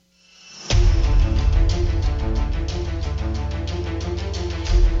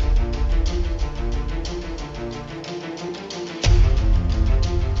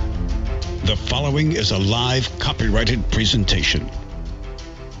following is a live copyrighted presentation.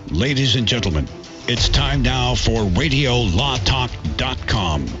 Ladies and gentlemen, it's time now for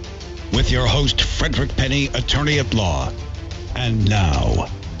RadioLawTalk.com with your host, Frederick Penny, attorney at law. And now,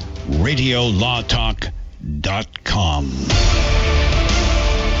 RadioLawTalk.com.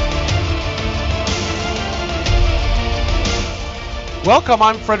 Welcome,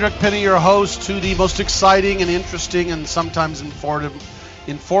 I'm Frederick Penny, your host, to the most exciting and interesting and sometimes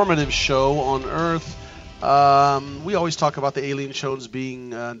informative show on Earth. We always talk about the alien shows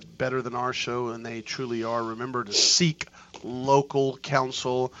being better than our show, and they truly are. Remember to seek local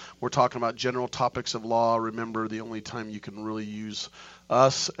counsel. We're talking about general topics of law. Remember, the only time you can really use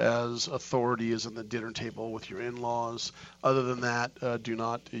us as authority is in the dinner table with your in-laws. Other than that, do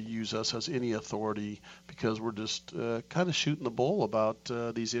not use us as any authority, because we're just kind of shooting the bull about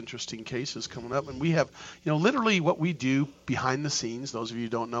these interesting cases coming up. And we have, literally what we do behind the scenes. Those of you who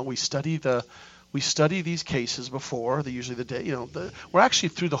don't know, we study these cases before. Usually the day, we're actually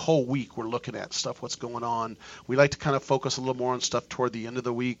through the whole week. We're looking at stuff, what's going on. We like to kind of focus a little more on stuff toward the end of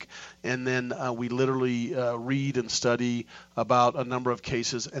the week, and then we literally read and study about a number of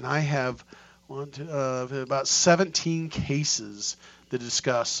cases. And I have about 17 cases to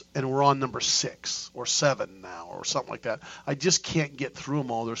discuss, and we're on number 6 or 7 now, or something like that. I just can't get through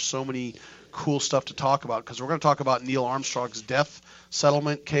them all. There's so many cool stuff to talk about, because we're going to talk about Neil Armstrong's death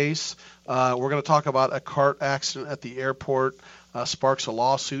settlement case. We're going to talk about a cart accident at the airport, sparks a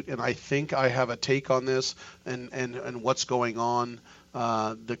lawsuit, and I think I have a take on this and what's going on.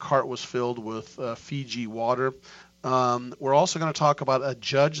 The cart was filled with Fiji water. We're also going to talk about a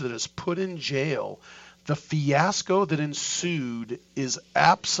judge that is put in jail. The fiasco that ensued is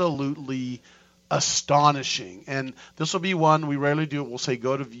absolutely astonishing, and this will be one we rarely do. We'll say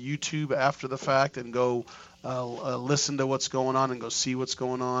go to YouTube after the fact and go listen to what's going on and go see what's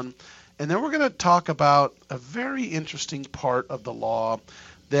going on. And then we're going to talk about a very interesting part of the law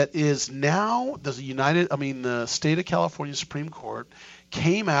that is now the state of California Supreme Court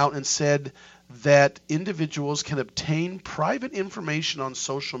came out and said that individuals can obtain private information on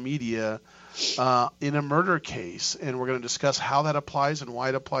social media in a murder case, and we're going to discuss how that applies and why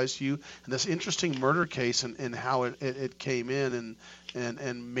it applies to you, and this interesting murder case and how it came in,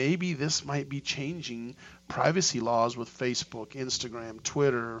 and maybe this might be changing privacy laws with Facebook, Instagram,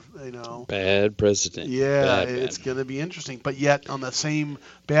 Twitter. Bad precedent. Yeah, it's going to be interesting. But yet on the same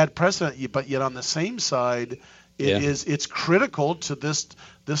bad precedent, but yet on the same side, it's critical to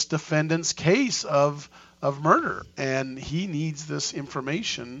this defendant's case of murder, and he needs this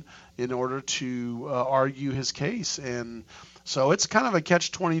information in order to argue his case. And so it's kind of a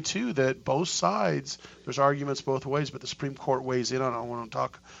catch-22 that both sides, there's arguments both ways, but the Supreme Court weighs in on it. I want to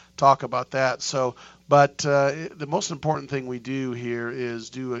talk about that. But the most important thing we do here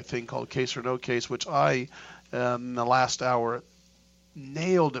is do a thing called Case or No Case, which I, in the last hour,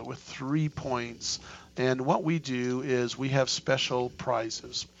 nailed it with 3 points. And what we do is we have special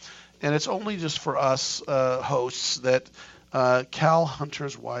prizes. And it's only just for us hosts that Cal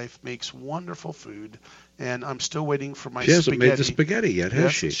Hunter's wife makes wonderful food, and I'm still waiting for my spaghetti. She hasn't made the spaghetti yet,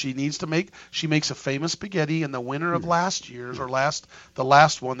 has she? She needs to make. She makes a famous spaghetti, and the winner of last year's, or the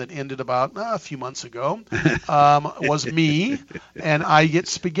last one that ended about a few months ago, was me, and I get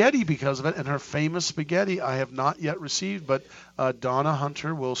spaghetti because of it. And her famous spaghetti I have not yet received, but Donna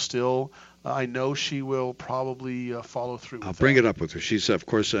Hunter will still. I know she will probably follow through with I'll bring it up with her. She's, of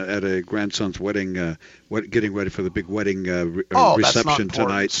course, at a grandson's wedding, getting ready for the big wedding reception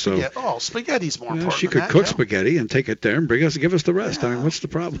tonight. Spaghetti's more important. She could cook spaghetti and take it there and give us the rest. Yeah. I mean, what's the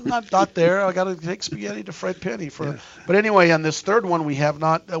problem? Not there. I got to take spaghetti to Fred Penny for. Yeah. But anyway, on this third one, we have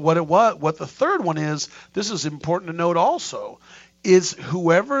not what the third one is. This is important to note also, is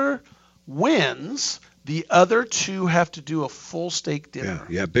whoever wins. The other two have to do a full steak dinner.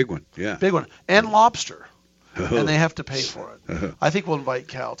 Yeah, big one. Yeah, big one, and lobster, and they have to pay for it. I think we'll invite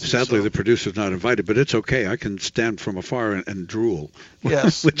Cal too. Sadly, the producer's not invited, but it's okay. I can stand from afar and drool.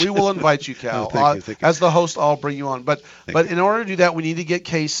 Yes, we will invite you, Cal. Thank you. As the host, I'll bring you on. But in order to do that, we need to get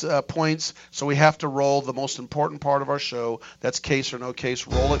case points. So we have to roll the most important part of our show. That's Case or No Case.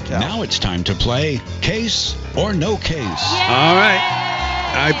 Roll it, Cal. Now it's time to play Case or No Case. Yeah! All right.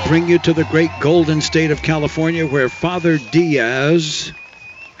 I bring you to the great golden state of California, where Father Diaz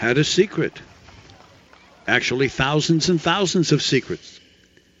had a secret. Actually, thousands and thousands of secrets.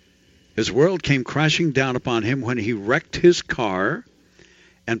 His world came crashing down upon him when he wrecked his car,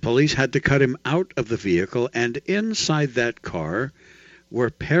 and police had to cut him out of the vehicle, and inside that car were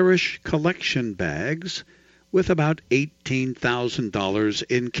parish collection bags with about $18,000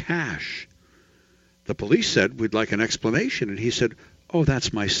 in cash. The police said, "We'd like an explanation," and he said, "Oh,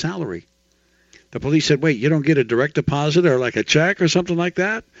 that's my salary." The police said, wait, you don't get a direct deposit or like a check or something like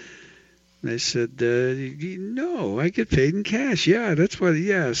that? And I said, no, I get paid in cash. Yeah, that's what,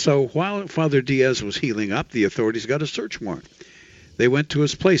 yeah. So while Father Diaz was healing up, the authorities got a search warrant. They went to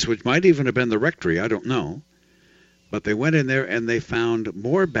his place, which might even have been the rectory, I don't know. But they went in there and they found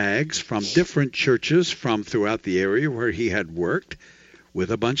more bags from different churches from throughout the area where he had worked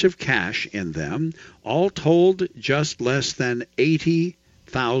with a bunch of cash in them, all told just less than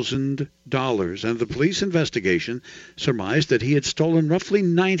 $80,000. And the police investigation surmised that he had stolen roughly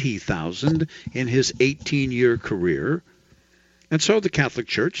 $90,000 in his 18-year career. And so the Catholic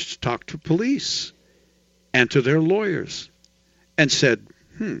Church talked to police and to their lawyers and said,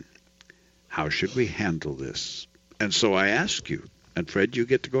 how should we handle this? And so I ask you, and Fred, you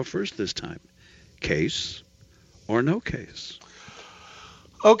get to go first this time, case or no case?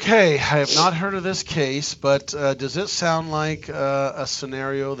 Okay, I have not heard of this case, but does it sound like a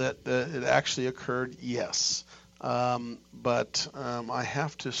scenario that it actually occurred? Yes. But I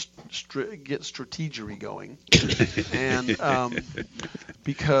have to get strategery going, and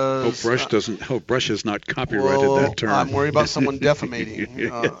because Hope Brush has not copyrighted that term. I'm worried about someone defamating.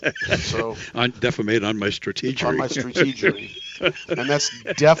 So defamate on my strategery. On my strategery, and that's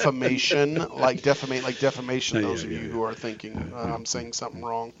defamation, like defamation. Those of you who are thinking I'm saying something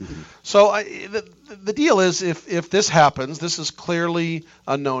wrong. So the deal is, if this happens, this is clearly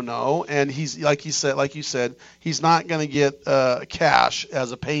a no-no, and he's like you said, he's not going to get cash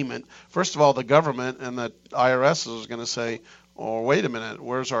as a payment. First of all, the government and the IRS is going to say, "Oh, wait a minute,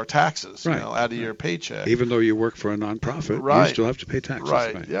 where's our taxes? Right. Out of your paycheck." Even though you work for a nonprofit, right. You still have to pay taxes.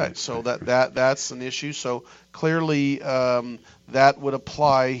 Right. Yeah. So that's an issue. So clearly that would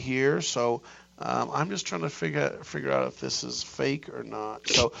apply here. So I'm just trying to figure out if this is fake or not.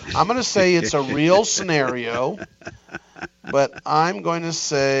 So I'm going to say it's a real scenario, but I'm going to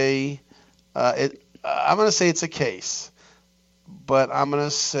say it's a case. But I'm going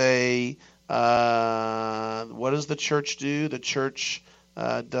to say, what does the church do? The church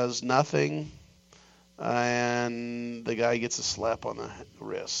does nothing, and the guy gets a slap on the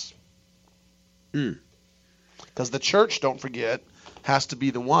wrist. Because the church, don't forget, has to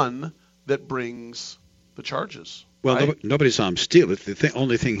be the one that brings the charges. Well, right? Nobody saw him steal it. The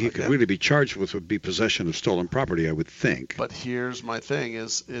only thing he could really be charged with would be possession of stolen property, I would think. But here's my thing: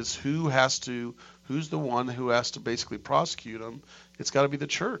 is who's the one who has to basically prosecute him? It's got to be the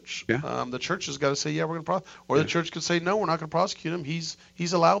church. Yeah. The church has got to say, yeah, we're going to prosecute, or the church could say, no, we're not going to prosecute him. He's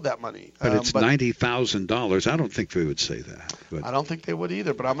allowed that money. But it's $90,000. I don't think they would say that. But. I don't think they would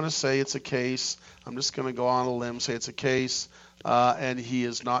either. But I'm going to say it's a case. I'm just going to go on a limb, say it's a case, and he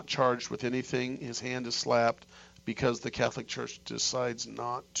is not charged with anything. His hand is slapped because the Catholic Church decides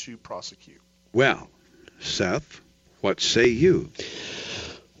not to prosecute. Well, Seth, what say you?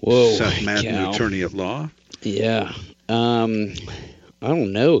 Whoa, Seth Madden, Cal. attorney at law. Yeah. I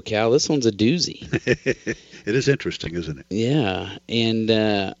don't know, Cal. This one's a doozy. It is interesting, isn't it? Yeah. And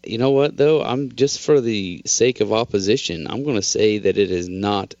you know what, though? I'm just for the sake of opposition, I'm going to say that it is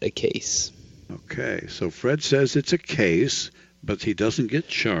not a case. Okay. So Fred says it's a case, but he doesn't get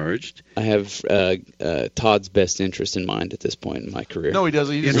charged. I have Todd's best interest in mind at this point in my career. No, he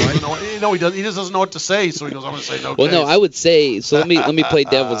doesn't. He doesn't know. No, he doesn't. He just doesn't know what to say. So he goes, "I'm going to say no." Well, case. no, I would say. So let me play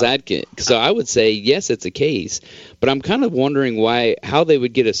devil's advocate. So I would say yes, it's a case, but I'm kind of wondering how they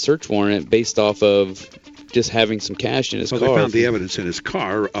would get a search warrant based off of just having some cash in his car. Well, they found the evidence in his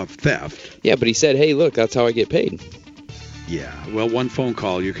car of theft. Yeah, but he said, "Hey, look, that's how I get paid." Yeah. Well, one phone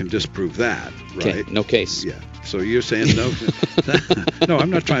call you can disprove that, right? Okay, no case. Yeah. So you're saying no? No,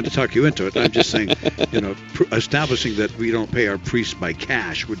 I'm not trying to talk you into it. I'm just saying, establishing that we don't pay our priests by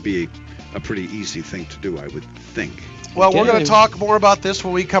cash would be a pretty easy thing to do, I would think. Well, we're going to talk more about this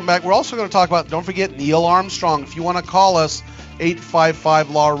when we come back. We're also going to talk about, don't forget, Neil Armstrong. If you want to call us, 855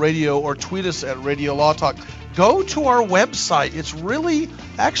 Law Radio, or tweet us at Radio Law Talk. Go to our website. It's really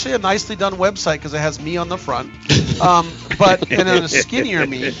actually a nicely done website because it has me on the front, and a skinnier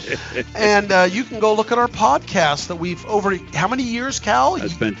me. And you can go look at our podcast that we've over how many years, Cal?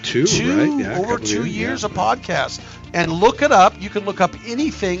 It's been two, right? Yeah, over 2 years of podcast. And look it up. You can look up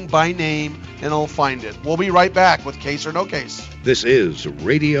anything by name, and it'll find it. We'll be right back with Case or No Case. This is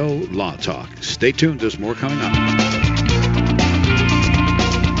Radio Law Talk. Stay tuned. There's more coming up.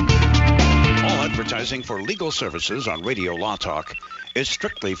 Advertising for legal services on Radio Law Talk is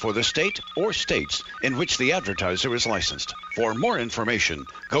strictly for the state or states in which the advertiser is licensed. For more information,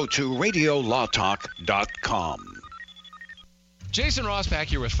 go to radiolawtalk.com. Jason Ross back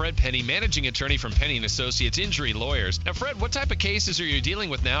here with Fred Penny, managing attorney from Penny & Associates Injury Lawyers. Now, Fred, what type of cases are you dealing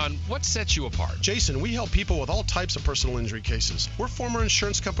with now, and what sets you apart? Jason, we help people with all types of personal injury cases. We're former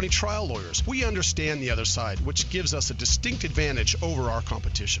insurance company trial lawyers. We understand the other side, which gives us a distinct advantage over our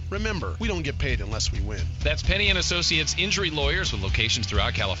competition. Remember, we don't get paid unless we win. That's Penny & Associates Injury Lawyers with locations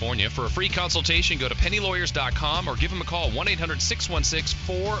throughout California. For a free consultation, go to pennylawyers.com or give them a call,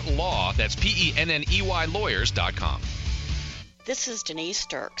 1-800-616-4LAW. That's PENNEY lawyers.com. This is Denise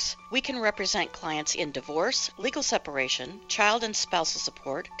Dirks. We can represent clients in divorce, legal separation, child and spousal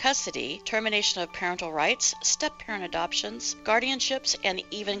support, custody, termination of parental rights, step-parent adoptions, guardianships, and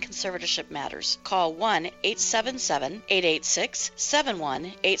even conservatorship matters. Call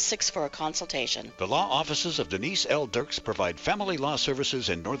 1-877-886-7186 for a consultation. The law offices of Denise L. Dirks provide family law services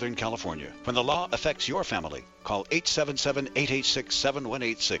in Northern California. When the law affects your family, call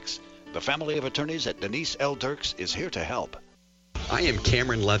 877-886-7186. The family of attorneys at Denise L. Dirks is here to help. I am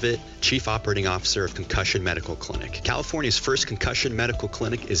Cameron Levitt, Chief Operating Officer of Concussion Medical Clinic. California's first concussion medical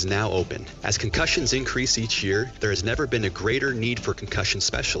clinic is now open. As concussions increase each year, there has never been a greater need for concussion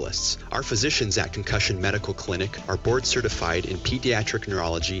specialists. Our physicians at Concussion Medical Clinic are board certified in pediatric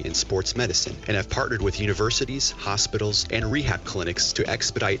neurology and sports medicine and have partnered with universities, hospitals, and rehab clinics to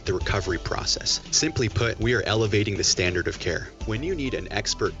expedite the recovery process. Simply put, we are elevating the standard of care. When you need an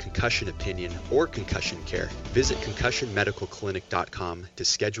expert concussion opinion or concussion care, visit concussionmedicalclinic.com to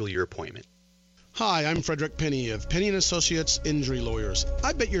schedule your appointment. Hi, I'm Frederick Penny of Penny & Associates Injury Lawyers.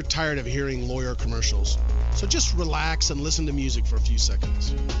 I bet you're tired of hearing lawyer commercials, so just relax and listen to music for a few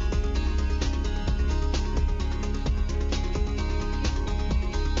seconds.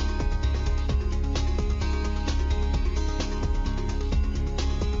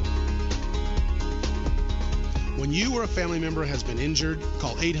 When you or a family member has been injured,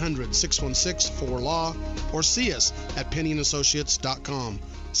 call 800-616-4LAW or see us at PennyandAssociates.com.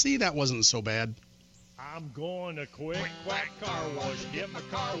 See, that wasn't so bad. I'm going to Quick Quack Car Wash. Get my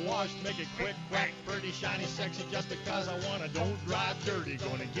car washed, make it quick, quack, pretty, shiny, sexy, just because I want to. Don't drive dirty.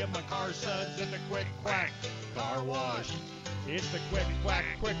 Going to get my car suds in the Quick Quack Car Wash. It's the Quick Quack,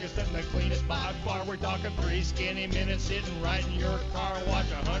 quickest and the cleanest by far. We're talking 3 skinny minutes sitting right in your car wash.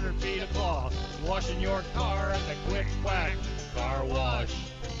 100 feet of cloth, washing your car at the Quick Quack Car Wash.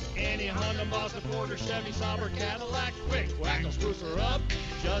 Any Honda, Mazda, Ford, or Chevy, Sauber, Cadillac, Quick Quack will spruce her up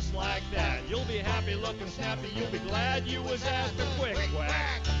just like that. You'll be happy looking snappy. You'll be glad you was asked a Quick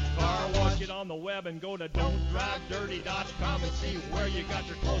Quack Car Wash. Get on the web and go to don'tdrivedirty.com and see where you got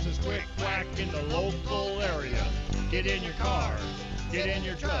your closest Quick Quack in the local area. Get in your car, get in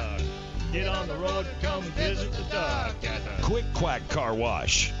your truck, get on the road, come visit the duck at the Quick Quack Car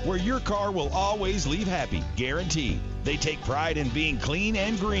Wash, where your car will always leave happy, guaranteed. They take pride in being clean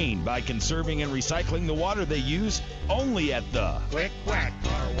and green by conserving and recycling the water they use, only at the Quick Quack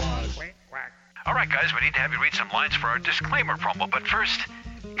Car Wash. Quick Quack. All right, guys, we need to have you read some lines for our disclaimer promo. But first,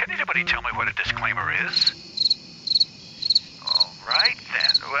 can anybody tell me what a disclaimer is? All right,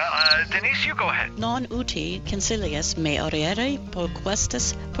 then. Well, Denise, you go ahead. Non uti concilius me auriere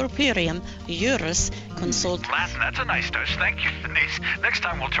proquestis purpurium juris consult. Latin, that's a nice touch. Thank you, Denise. Next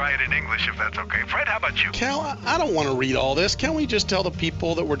time we'll try it in English if that's okay. Fred, how about you? Cal, I don't want to read all this. Can't we just tell the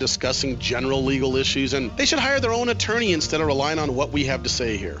people that we're discussing general legal issues and they should hire their own attorney instead of relying on what we have to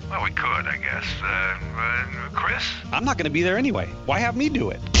say here? Well, we could, I guess. Chris? I'm not going to be there anyway. Why have me do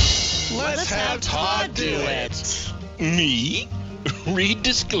it? Let's have Todd do it. Me? Read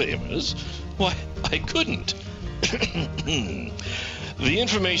disclaimers? Why, I couldn't. The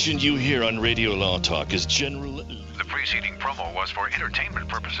information you hear on Radio Law Talk is general. The preceding promo was for entertainment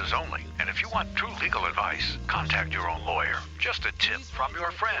purposes only. And if you want true legal advice, contact your own lawyer. Just a tip from your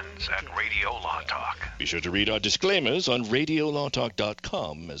friends at Radio Law Talk. Be sure to read our disclaimers on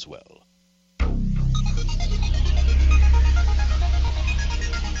radiolawtalk.com as well.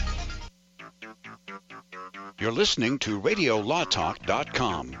 You're listening to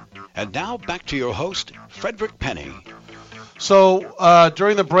RadioLawTalk.com. And now back to your host, Frederick Penny. So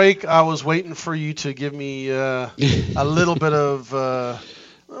during the break, I was waiting for you to give me a little bit of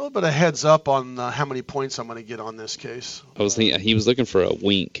heads up on how many points I'm going to get on this case. I was thinking he was looking for a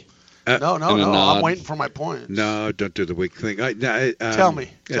wink. No. I'm waiting for my points. No, don't do the wink thing. Tell me.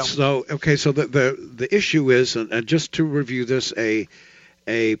 So the issue is, and just to review this,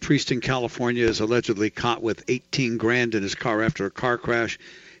 a priest in California is allegedly caught with $18,000 in his car after a car crash.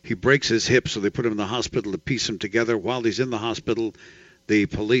 He breaks his hip, so they put him in the hospital to piece him together. While he's in the hospital, the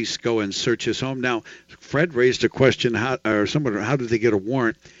police go and search his home. Now, Fred raised a question, how did they get a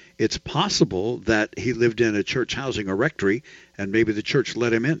warrant? It's possible that he lived in a church housing, a rectory, and maybe the church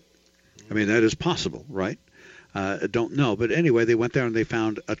let him in. I mean, that is possible, right? Don't know. But anyway, they went there and they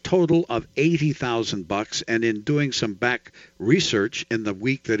found a total of $80,000. And in doing some back research in the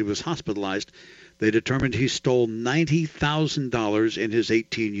week that he was hospitalized, they determined he stole $90,000 in his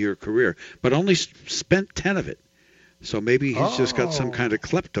 18-year career, but only spent 10 of it. So maybe he's just got some kind of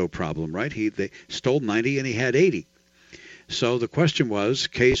klepto problem, right? They stole 90 and he had 80. So the question was,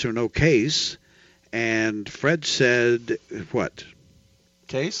 case or no case? And Fred said, what?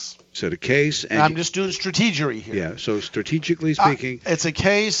 Case? Said a case. And I'm just doing strategery here. Yeah, so strategically speaking. It's a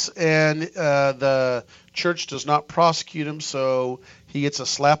case, and the church does not prosecute him, so he gets a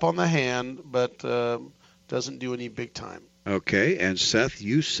slap on the hand, but doesn't do any big time. Okay, and Seth,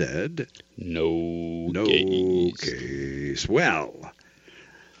 you said? No case. Well,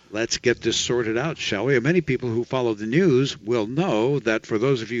 let's get this sorted out, shall we? Many people who follow the news will know that for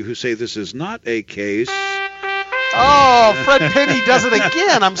those of you who say this is not a case... Oh, Fred Penny does it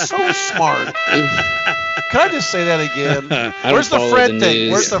again. I'm so smart. Can I just say that again? Where's the Fred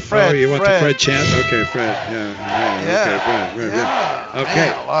thing? Where's the Fred? Oh, you want the Fred chant? Okay, Fred. Yeah. Okay, Fred. Okay.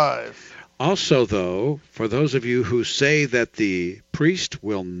 Man alive. Also, though, for those of you who say that the priest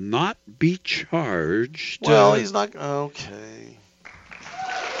will not be charged... Well, he's not... Okay.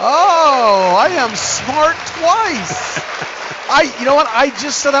 Oh, I am smart twice. You know what? I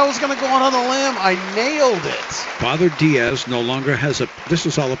just said I was going to go on a limb. I nailed it. Father Diaz no longer has a... This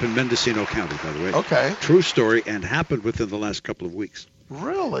is all up in Mendocino County, by the way. Okay. True story, and happened within the last couple of weeks.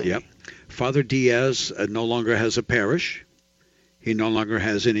 Really? Yep. Father Diaz no longer has a parish. He no longer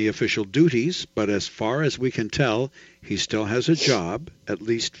has any official duties, but as far as we can tell, he still has a job, at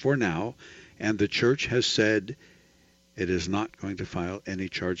least for now, and the church has said it is not going to file any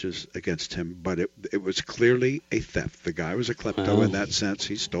charges against him, but it was clearly a theft. The guy was a klepto in that sense.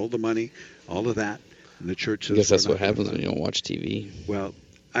 He stole the money, all of that, and the church says... I guess that's what happens when you don't watch TV. Well,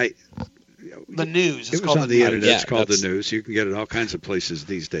 the news. It was on the internet. It's called the news. You can get it all kinds of places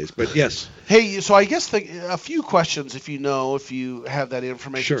these days. But yes. Hey, so I guess a few questions, if you have that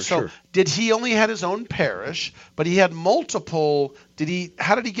information. Sure. Did he only had his own parish, but he had multiple?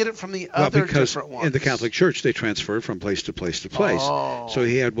 How did he get it from the other different ones? In the Catholic Church, they transfer from place to place to place. Oh. So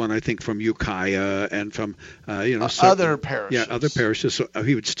he had one, I think, from Ukiah and from other parishes. Yeah, other parishes. So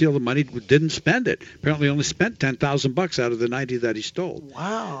he would steal the money, didn't spend it. Apparently, only spent $10,000 out of the 90 that he stole.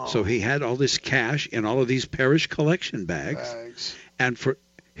 Wow. So he had all this cash in all of these parish collection bags. And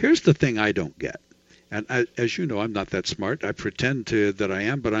here's the thing I don't get. And as you know, I'm not that smart. I pretend that I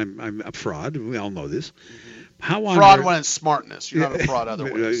am, but I'm a fraud. We all know this. Fraud when it's smartness. You're not a fraud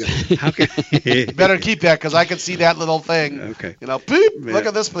otherwise. Better keep that, because I can see that little thing. Okay. Beep, look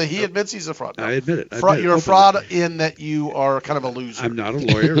at this. He admits he's a fraud. No. I admit it. You're a fraud in that you are kind of a loser. I'm not a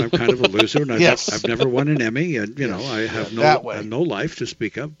lawyer. I'm kind of a loser. And Yes. I've never won an Emmy, and I have no life to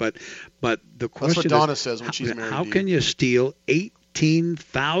speak of. But the question is... That's what Donna says when she's married. How can you steal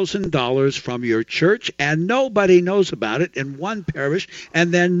 $18,000 from your church and nobody knows about it in one parish,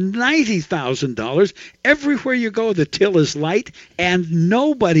 and then $90,000 everywhere you go? The till is light and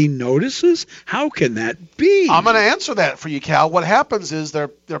nobody notices. How can that be? I'm going to answer that for you, Cal. What happens is they're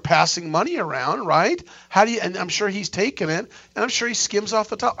passing money around, right? And I'm sure he's taking it, and I'm sure he skims off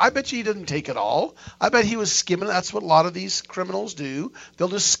the top. I bet you he didn't take it all. I bet he was skimming. That's what a lot of these criminals do. They'll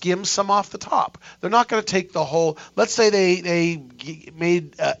just skim some off the top. They're not going to take the whole. Let's say they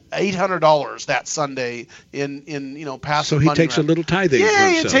made $800 that Sunday in passing. So he takes around. A little tithing. Yeah,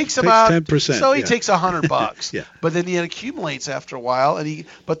 he takes about 10%. So he takes $100. Yeah. But then it accumulates after a while,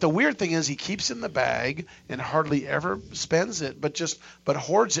 but the weird thing is he keeps it in the bag and hardly ever spends it, but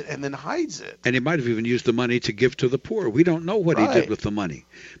hoards it and then hides it. And he might have even used the money to give to the poor. We don't know what he did with the money,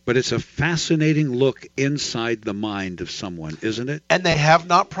 but it's a fascinating look inside the mind of someone, isn't it? And they have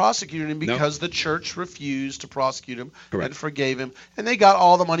not prosecuted him because the church refused to prosecute him and forgave him, and they got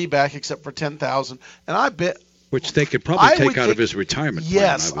all the money back except for $10,000. And I bet. Which they could probably take out of his retirement plan.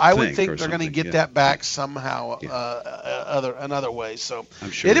 Yes, I would think they're going to get that back somehow, another way. So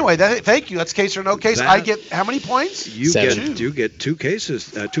I'm sure. Anyway, thank you. That's case or no case. I get how many points? You get 2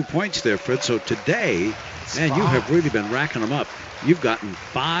 cases, 2 points there, Fred. So today, man, you have really been racking them up. You've gotten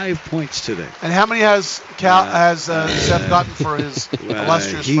 5 points today. And how many has Seth gotten for his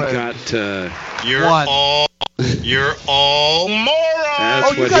illustrious friend? He got 1. You're all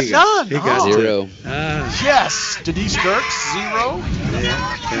morons. You got none. He got 0. Yes. Denise Dirks, 0.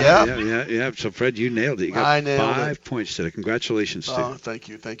 Yeah. So Fred, you nailed it. You got 5 points today. Congratulations to you.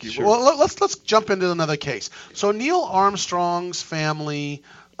 Thank you. Sure. Well, let's jump into another case. So Neil Armstrong's family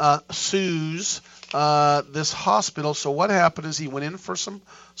sues this hospital. So what happened is he went in for some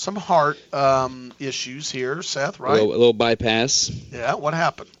heart issues here, Seth, right? A little bypass. Yeah. What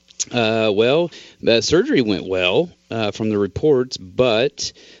happened? Well, the surgery went well from the reports,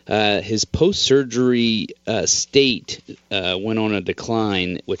 but his post-surgery state went on a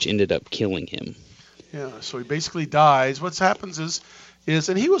decline, which ended up killing him. Yeah, so he basically dies. What happens is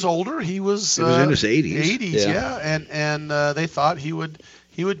and he was older. He was in his 80s. 80s, yeah. And they thought he would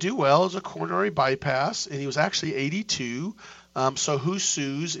do well as a coronary bypass, and he was actually 82. So who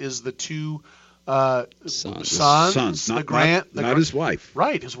sues is the two sons, not his wife.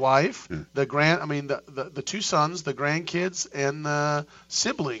 Right, his wife, Yeah. the two sons, the grandkids, and the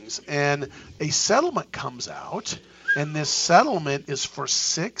siblings. And a settlement comes out, and this settlement is for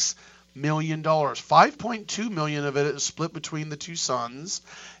 $6 million. $5.2 million of it is split between the two sons,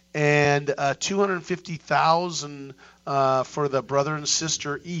 and $250,000 for the brother and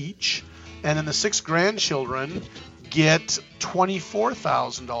sister each, and then the 6 grandchildren get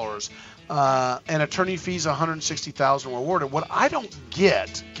 $24,000. And attorney fees, $160,000 were awarded. What I don't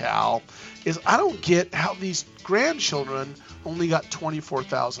get, Cal, is I don't get how these grandchildren only got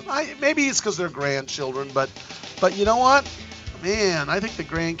 $24,000. Maybe it's because they're grandchildren, but you know what? Man, I think the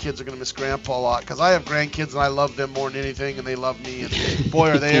grandkids are going to miss Grandpa a lot, because I have grandkids and I love them more than anything, and they love me. And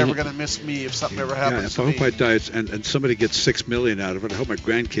boy, are they ever going to miss me if something ever happens to me. I hope I die and somebody gets $6 million out of it. I hope my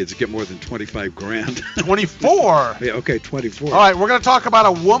grandkids get more than $25,000. 24. Yeah, okay, 24. All right, we're going to talk about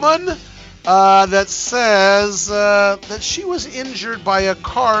a woman that says that she was injured by a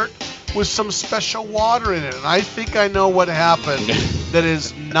cart with some special water in it. And I think I know what happened that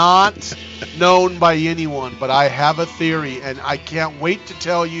is not known by anyone, but I have a theory, and I can't wait to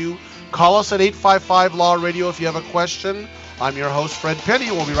tell you. Call us at 855 Law Radio if you have a question. I'm your host, Fred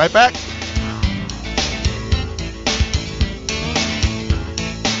Penny. We'll be right back.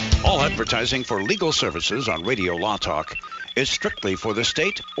 All advertising for legal services on Radio Law Talk is strictly for the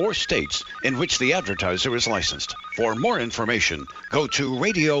state or states in which the advertiser is licensed. For more information, go to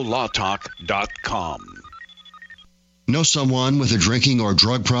radiolawtalk.com. Know someone with a drinking or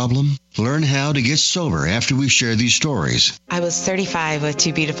drug problem? Learn how to get sober after we share these stories. I was 35 with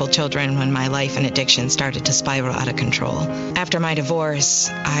 2 beautiful children when my life and addiction started to spiral out of control. After my divorce,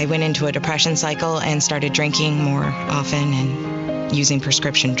 I went into a depression cycle and started drinking more often and using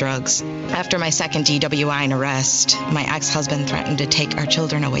prescription drugs. After my second DWI and arrest, my ex-husband threatened to take our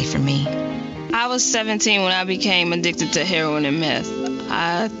children away from me. I was 17 when I became addicted to heroin and meth.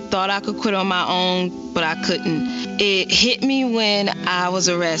 I thought I could quit on my own, but I couldn't. It hit me when I was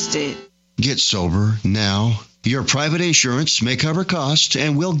arrested. Get sober now. Your private insurance may cover costs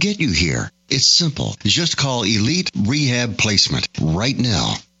and we'll get you here. It's simple. Just call Elite Rehab Placement right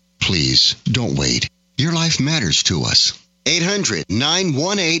now. Please, don't wait. Your life matters to us.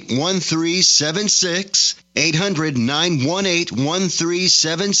 800-918-1376.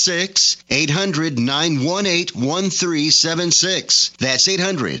 800-918-1376. 800-918-1376. That's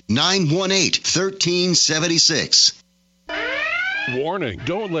 800-918-1376. Warning,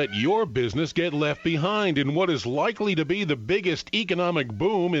 don't let your business get left behind in what is likely to be the biggest economic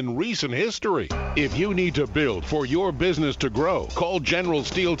boom in recent history. If you need to build for your business to grow, call General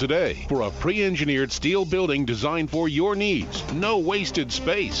Steel today for a pre-engineered steel building designed for your needs. No wasted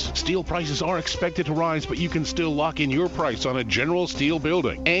space. Steel prices are expected to rise, but you can still lock in your price on a General Steel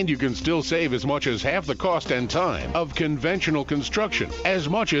building. And you can still save as much as half the cost and time of conventional construction. As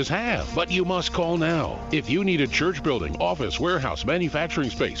much as half. But you must call now. If you need a church building, office, warehouse, manufacturing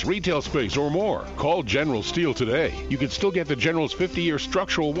space, retail space, or more, call General Steel today. You can still get the General's 50-year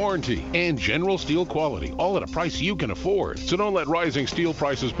structural warranty and General Steel quality, all at a price you can afford. So don't let rising steel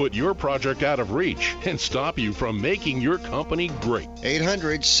prices put your project out of reach and stop you from making your company great.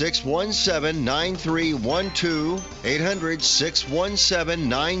 800-617-9312.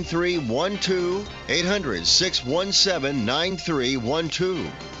 800-617-9312. 800-617-9312.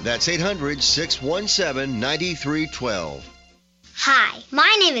 That's 800-617-9312. Hi,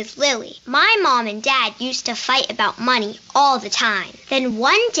 my name is Lily. My mom and dad used to fight about money all the time. Then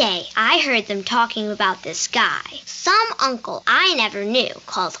one day, I heard them talking about this guy, some uncle I never knew,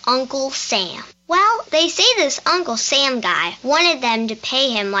 called Uncle Sam. Well, they say this Uncle Sam guy wanted them to pay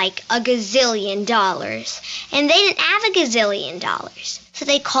him like $1 gazillion, and they didn't have $1 gazillion. So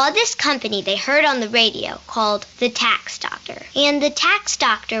they called this company they heard on the radio called the Tax Doctor. And the Tax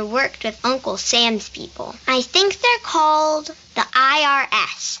Doctor worked with Uncle Sam's people. I think they're called the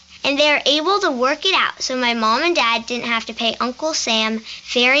IRS. And they were able to work it out so my mom and dad didn't have to pay Uncle Sam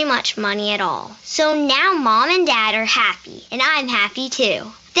very much money at all. So now mom and dad are happy, and I'm happy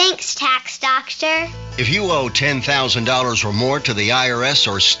too. Thanks, Tax Doctor. If you owe $10,000 or more to the IRS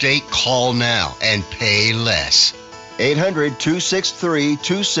or state, call now and pay less.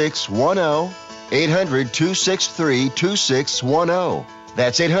 800-263-2610. 800-263-2610.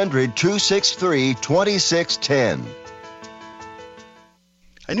 That's 800-263-2610.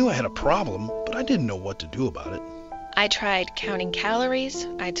 I knew I had a problem, but I didn't know what to do about it. I tried counting calories,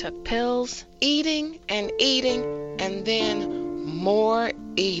 I took pills, eating, and then more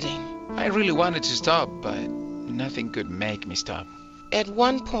eating. I really wanted to stop, but nothing could make me stop. At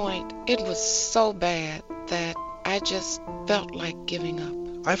one point, it was so bad that I just felt like giving up.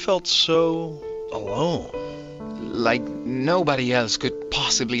 I felt so alone. Like nobody else could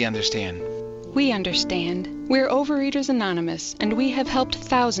possibly understand. We understand. We're Overeaters Anonymous, and we have helped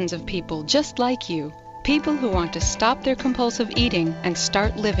thousands of people just like you. People who want to stop their compulsive eating and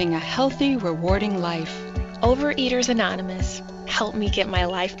start living a healthy, rewarding life. Overeaters Anonymous, help me get my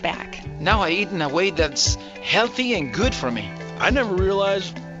life back. Now I eat in a way that's healthy and good for me. I never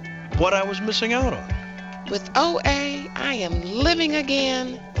realized what I was missing out on. With OA, I am living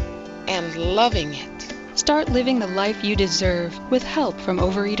again and loving it. Start living the life you deserve with help from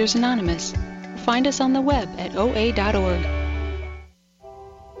Overeaters Anonymous. Find us on the web at oa.org.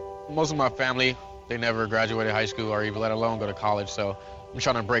 Most of my family, they never graduated high school or even let alone go to college, so I'm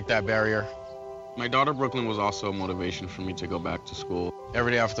trying to break that barrier. My daughter Brooklyn was also a motivation for me to go back to school.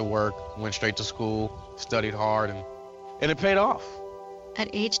 Every day after work, went straight to school, studied hard, and it paid off. At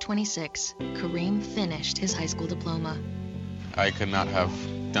age 26, Kareem finished his high school diploma. I could not have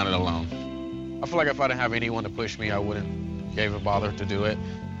done it alone. I feel like if I didn't have anyone to push me, I wouldn't give a bother to do it.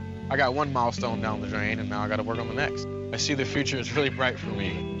 I got one milestone down the drain, and now I got to work on the next. I see the future is really bright for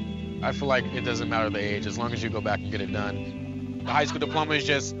me. I feel like it doesn't matter the age, as long as you go back and get it done. The high school diploma is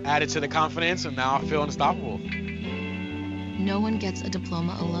just added to the confidence, and now I feel unstoppable. No one gets a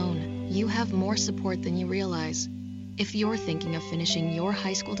diploma alone. You have more support than you realize. If you're thinking of finishing your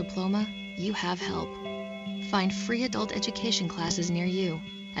high school diploma, you have help. Find free adult education classes near you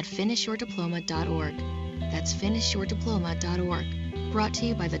at finishyourdiploma.org. That's finishyourdiploma.org. Brought to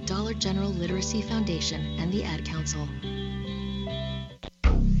you by the Dollar General Literacy Foundation and the Ad Council.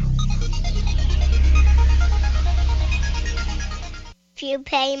 If you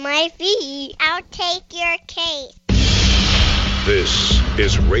pay my fee, I'll take your case. This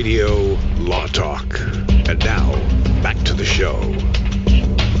is Radio Law Talk. And now, back to the show.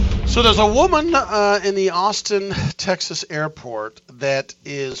 So there's a woman in the Austin, Texas airport that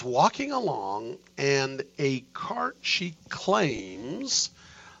is walking along, and a cart, she claims,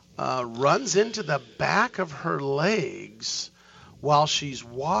 runs into the back of her legs while she's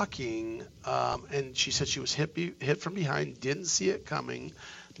walking, and she said she was hit from behind, didn't see it coming.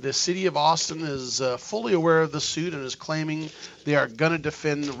 The city of Austin is fully aware of the suit and is claiming they are going to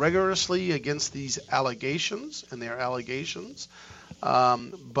defend rigorously against these allegations, and they are allegations.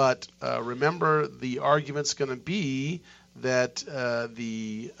 But remember, the argument's going to be that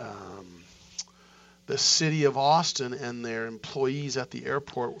the city of Austin and their employees at the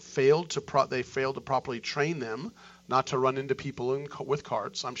airport failed to properly train them not to run into people with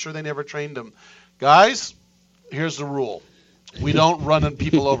carts. I'm sure they never trained them. Guys, here's the rule. We don't run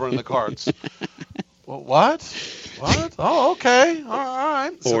people over in the carts. Well, what? Oh, okay. All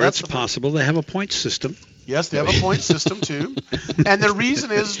right. So or it's possible they have a point system. Yes, they have a point system, too. And the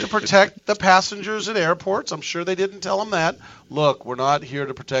reason is to protect the passengers at airports. I'm sure they didn't tell them that. Look, we're not here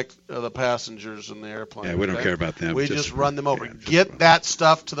to protect the passengers in the airplane. Yeah, we don't care about them. We just run them over. Get that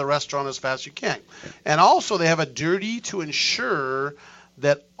stuff to the restaurant as fast as you can. And also, they have a duty to ensure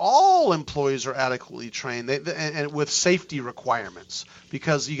that all employees are adequately trained and with safety requirements,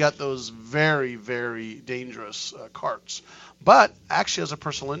 because you got those very, very dangerous carts. But actually, as a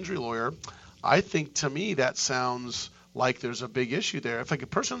personal injury lawyer, I think to me that sounds like there's a big issue there. If like a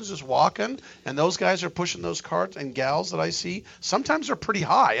person's just walking and those guys are pushing those carts, and gals that I see, sometimes they're pretty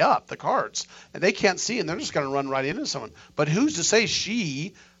high up, the carts, and they can't see, and they're just going to run right into someone. But who's to say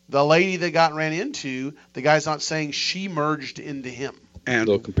the lady that ran into, the guy's not saying she merged into him.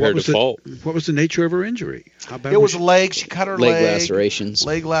 And compared to fault. What was the nature of her injury? How bad it was legs. She cut her leg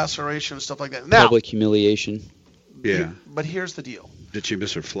lacerations, stuff like that. Now, public humiliation. Yeah. But here's the deal. Did she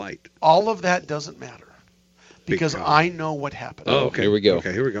miss her flight? All of that doesn't matter because I know what happened. Oh, okay. Here we go.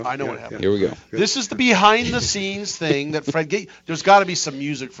 Okay, here we go. I know what happened. Here we go. This is the behind-the-scenes thing that Fred. There's got to be some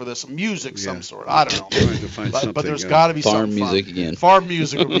music for this. Some sort. I don't know. Trying to find but there's got to be farm some music fun. again. Farm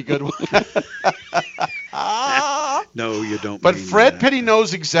music would be good. No, you don't. But Fred Pitty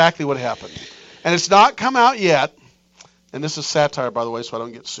knows exactly what happened, and it's not come out yet. And this is satire, by the way, so I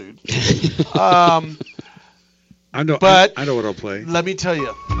don't get sued. I know. But I know what I'll play. Let me tell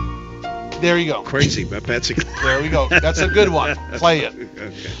you. There you go. Crazy, but Betsy. There we go. That's a good one. Play it.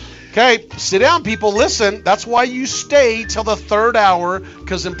 Okay, sit down, people. Listen. That's why you stay till the third hour,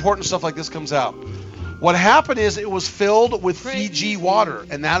 because important stuff like this comes out. What happened is it was filled with Fiji water,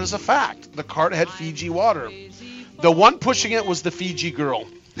 and that is a fact. The cart had Fiji water. The one pushing it was the Fiji girl.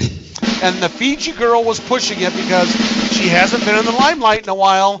 And the Fiji girl was pushing it because she hasn't been in the limelight in a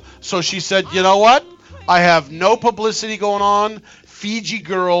while. So she said, you know what? I have no publicity going on. Fiji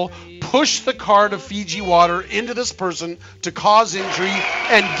girl pushed the cart of Fiji water into this person to cause injury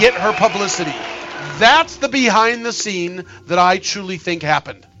and get her publicity. That's the behind the scene that I truly think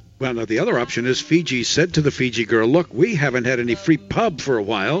happened. Well, now the other option is Fiji said to the Fiji girl, look, we haven't had any free pub for a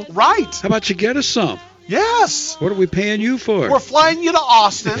while. Right. How about you get us some? Yes. What are we paying you for? We're flying you to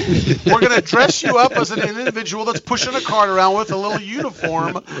Austin. We're going to dress you up as an individual that's pushing a cart around with a little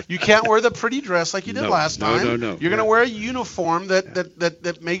uniform. You can't wear the pretty dress like you did last time. No. You're going to wear a uniform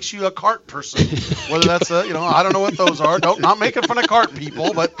that makes you a cart person. Whether that's I don't know what those are. Not making fun of cart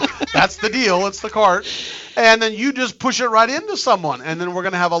people, but that's the deal. It's the cart. And then you just push it right into someone. And then we're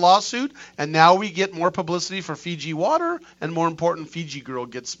going to have a lawsuit. And now we get more publicity for Fiji water. And more important, Fiji girl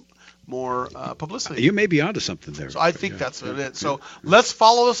gets more publicity. You may be onto something there. So I think that's what it is. So let's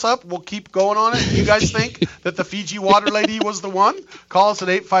follow this up. We'll keep going on it. You guys think that the Fiji water lady was the one? Call us at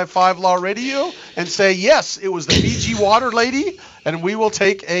 855-LAW-RADIO and say, yes, it was the Fiji water lady, and we will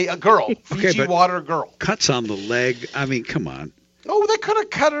take a girl, Fiji water girl. Cuts on the leg. I mean, come on. Oh, they could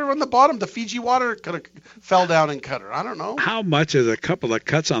have cut her on the bottom. The Fiji water could have fell down and cut her. I don't know. How much is a couple of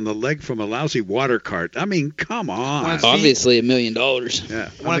cuts on the leg from a lousy water cart? I mean, come on. Obviously $1 million.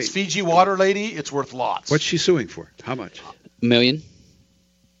 Yeah. When it's Fiji water lady, it's worth lots. What's she suing for? How much? $1 million.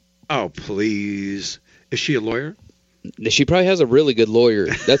 Oh, please. Is she a lawyer? She probably has a really good lawyer.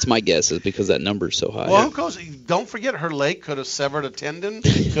 That's my guess, is because that number's so high. Well, don't forget her leg could have severed a tendon.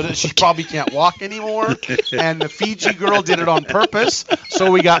 She probably can't walk anymore. And the Fiji girl did it on purpose. So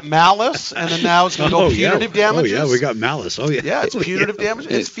we got malice, and then now it's going to go punitive damages. Oh, yeah, we got malice. Oh, yeah. Yeah, it's punitive damage.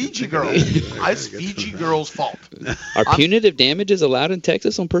 It's Fiji girl. It's Fiji girl's fault. Are punitive damages allowed in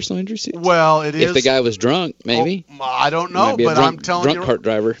Texas on personal injury suits? Well, it is. If the guy was drunk, maybe. Oh, I don't know, but I'm telling you. Drunk cart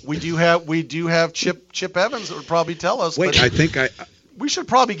driver. We do have Chip Evans that would probably tell us. Wait, I think we should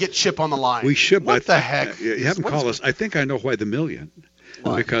probably get Chip on the line. We should. What the heck? You haven't called us. I think I know why the $1 million.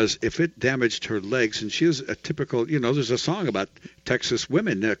 Why? Because if it damaged her legs, and she is a typical, there's a song about Texas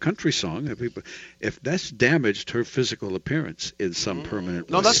women, a country song. If that's damaged her physical appearance in some permanent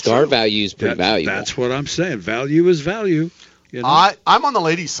way. No, that's star value is pretty valuable. That's what I'm saying. Value is value. I'm on the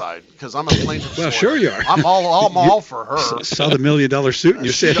ladies' side because I'm a plaintiff. Well, sure you are. I'm all for her. Saw the $1 million suit and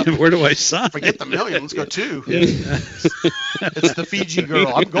you said, "Where do I sign?" Forget the million. Let's go two. Yeah. It's the Fiji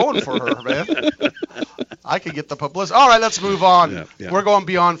girl. I'm going for her, man. I could get the publicity. All right, let's move on. Yeah. We're going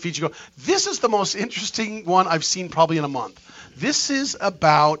beyond Fiji girl. This is the most interesting one I've seen probably in a month. This is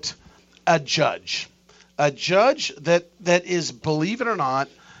about a judge that is, believe it or not,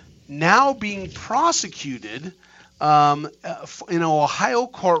 now being prosecuted. In an Ohio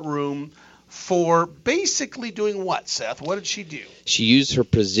courtroom for basically doing what, Seth? What did she do? She used her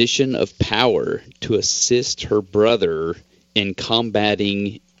position of power to assist her brother in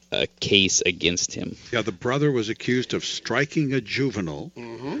combating a case against him. Yeah, the brother was accused of striking a juvenile,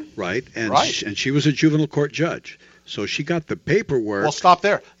 right? And she was a juvenile court judge. So she got the paperwork. Well, stop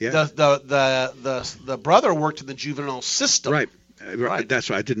there. Yeah. The brother worked in the juvenile system. Right.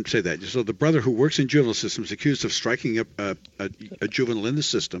 That's right. I didn't say that. So the brother who works in juvenile system is accused of striking a juvenile in the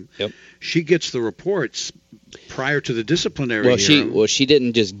system. Yep. She gets the reports prior to the disciplinary hearing. She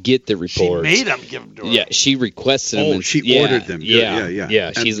didn't just get the reports. She made them give them to her. Yeah, she requested them. Oh, she ordered them.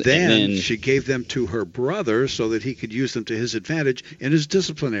 Yeah. And then she gave them to her brother so that he could use them to his advantage in his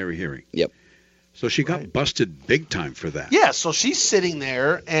disciplinary hearing. Yep. So she got busted big time for that. Yeah, so she's sitting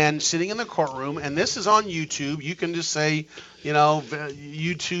there and sitting in the courtroom, and this is on YouTube. You can just say,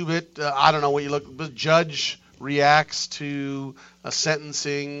 YouTube it. I don't know what you look. The judge reacts to a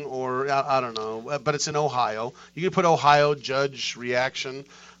sentencing, or I don't know, but it's in Ohio. You can put Ohio judge reaction,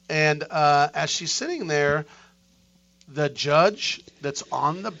 and as she's sitting there, the judge that's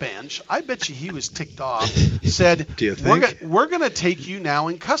on the bench, I bet you he was ticked off, said, "Do you think? We're going to take you now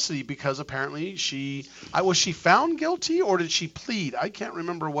in custody because apparently was she found guilty or did she plead? I can't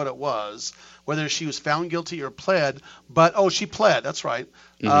remember what it was, whether she was found guilty or pled. But she pled. That's right.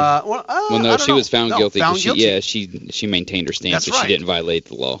 No, she was found guilty. Guilty. She maintained her stance that she didn't violate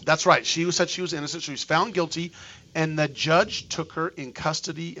the law. That's right. She said she was innocent. She was found guilty, and the judge took her in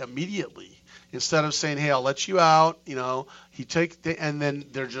custody immediately. Instead of saying, "Hey, I'll let you out," and then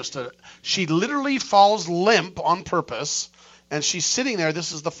she literally falls limp on purpose, and she's sitting there.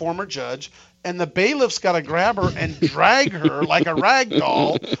 This is the former judge, and the bailiff's got to grab her and drag her like a rag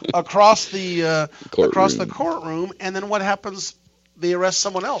doll across the courtroom. And then what happens? they arrest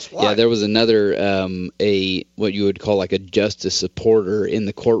someone else. Why? Yeah, there was another what you would call like a justice supporter in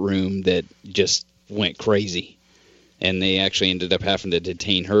the courtroom that just went crazy, and they actually ended up having to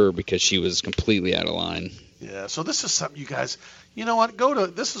detain her because she was completely out of line. Yeah, so this is something you guys, you know what?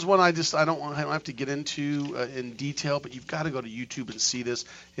 This is one I don't have to get into in detail, but you've got to go to YouTube and see this.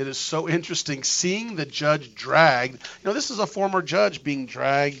 It is so interesting seeing the judge dragged. This is a former judge being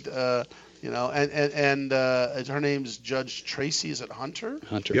dragged. And her name's Judge Tracy. Is it Hunter?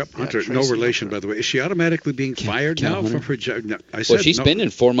 Hunter. Yep, Hunter. Tracy No relation, Hunter. by the way. Is she automatically being fired now from her job? No, She's spending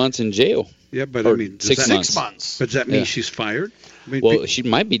 4 months in jail. Yeah, but or I mean, 6 months. 6 months. But does that mean she's fired? I mean, She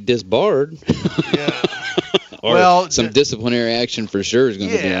might be disbarred. Yeah. Or some disciplinary action for sure is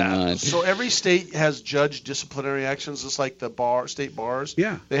going to be online. So every state has judge disciplinary actions, just like the state bars.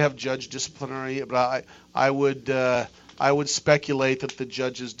 Yeah. They have judge disciplinary, but I would speculate that the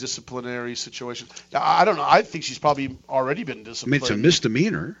judge's disciplinary situation. I don't know. I think she's probably already been I disciplined. mean, it's a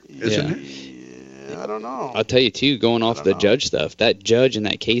misdemeanor, isn't it? I don't know. I'll tell you, too, going off the judge stuff, that judge in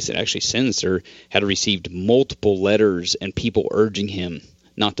that case that actually sentenced her had received multiple letters and people urging him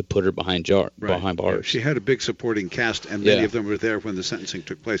not to put her behind bars. She had a big supporting cast, and many of them were there when the sentencing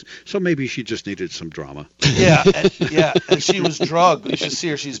took place. So maybe she just needed some drama. And she was drugged. You should see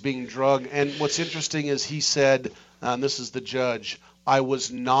her. She's being drugged. And what's interesting is he said, and this is the judge, I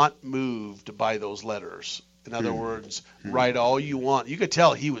was not moved by those letters. In other words, write all you want. You could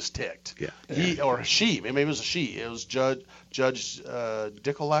tell he was ticked. Yeah. He or she. Maybe it was a she. It was Judge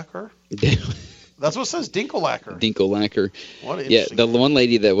Dinkelacker. That's what it says, Dinklelacker. What an Yeah, interesting the one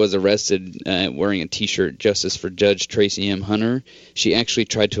lady that was arrested wearing a T-shirt, Justice for Judge Tracy M. Hunter, she actually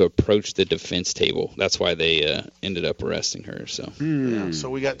tried to approach the defense table. That's why they ended up arresting her. So. Yeah, so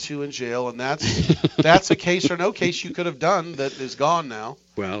we got 2 in jail, and that's a case or no case you could have done that is gone now.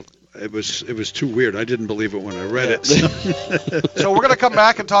 Well, it was too weird. I didn't believe it when I read it. So we're going to come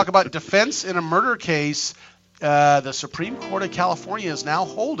back and talk about defense in a murder case. The Supreme Court of California is now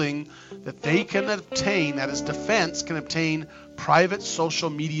holding that they can obtain, that is defense, can obtain private social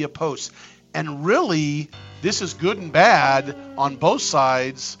media posts. And really, this is good and bad on both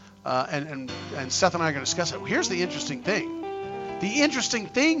sides, and Seth and I are going to discuss it. Here's the interesting thing. The interesting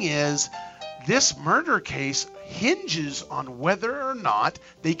thing is this murder case hinges on whether or not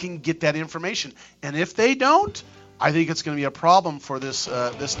they can get that information. And if they don't, I think it's going to be a problem for this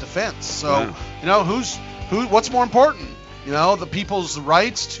defense. So, what's more important? The people's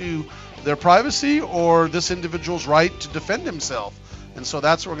rights to their privacy or this individual's right to defend himself? And so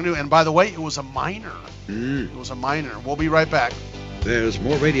that's what we're going to do. And by the way, it was a minor. It was a minor. We'll be right back. There's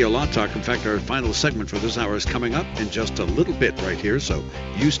more Radio Law Talk. In fact, our final segment for this hour is coming up in just a little bit right here. So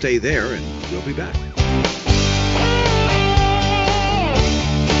you stay there and we'll be back.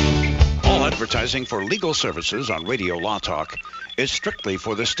 All advertising for legal services on Radio Law Talk is strictly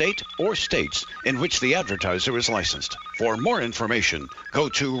for the state or states in which the advertiser is licensed. For more information, go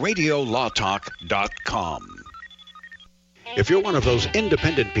to radiolawtalk.com. If you're one of those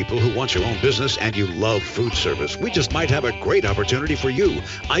independent people who wants your own business and you love food service, we just might have a great opportunity for you.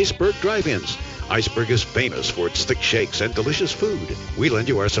 Iceberg Drive-Ins. Iceberg is famous for its thick shakes and delicious food. We lend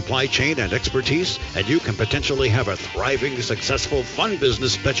you our supply chain and expertise, and you can potentially have a thriving, successful, fun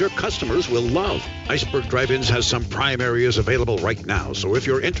business that your customers will love. Iceberg Drive-Ins has some prime areas available right now, so if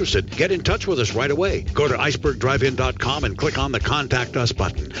you're interested, get in touch with us right away. Go to icebergdrivein.com and click on the Contact Us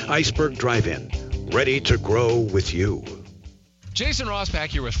button. Iceberg Drive-In, ready to grow with you. Jason Rosbach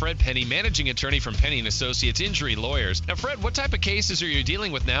here with Fred Penny, managing attorney from Penny & Associates Injury Lawyers. Now, Fred, what type of cases are you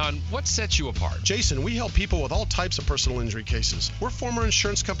dealing with now, and what sets you apart? Jason, we help people with all types of personal injury cases. We're former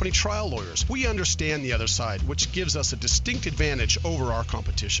insurance company trial lawyers. We understand the other side, which gives us a distinct advantage over our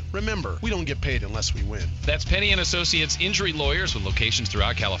competition. Remember, we don't get paid unless we win. That's Penny & Associates Injury Lawyers with locations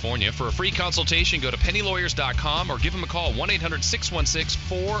throughout California. For a free consultation, go to pennylawyers.com or give them a call,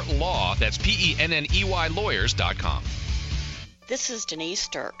 1-800-616-4LAW. That's PENNEY lawyers.com. This is Denise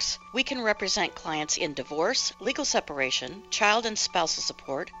Sturks. We can represent clients in divorce, legal separation, child and spousal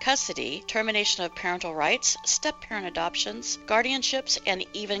support, custody, termination of parental rights, step-parent adoptions, guardianships, and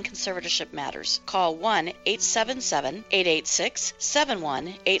even conservatorship matters. Call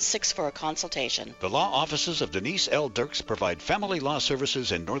 1-877-886-7186 for a consultation. The law offices of Denise L. Dirks provide family law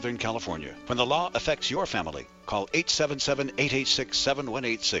services in Northern California. When the law affects your family, call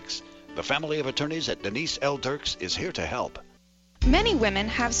 877-886-7186. The family of attorneys at Denise L. Dirks is here to help. Many women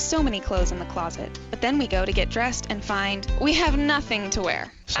have so many clothes in the closet, but then we go to get dressed and find we have nothing to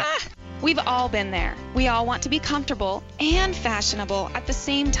wear. We've all been there. We all want to be comfortable and fashionable at the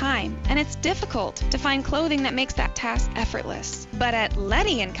same time, and it's difficult to find clothing that makes that task effortless. But at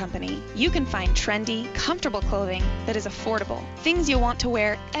Letty & Company, you can find trendy, comfortable clothing that is affordable. Things you'll want to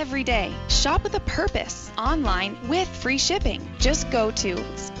wear every day. Shop with a purpose online with free shipping. Just go to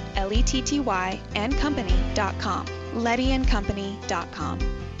LETTYandcompany.com. LettyandCompany.com.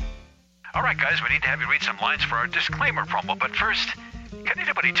 All right, guys, we need to have you read some lines for our disclaimer promo, but first, can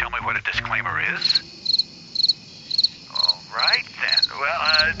anybody tell me what a disclaimer is? All right, then.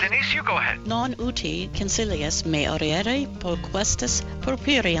 Well, Denise, you go ahead. Non uti concilius me oriere proquestis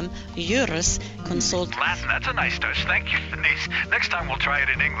purpurium juris consult. Latin, that's a nice touch. Thank you, Denise. Next time we'll try it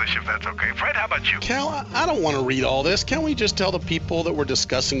in English if that's okay. Fred, how about you? Cal, I don't want to read all this. Can't we just tell the people that we're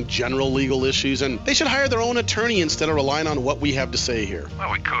discussing general legal issues and they should hire their own attorney instead of relying on what we have to say here?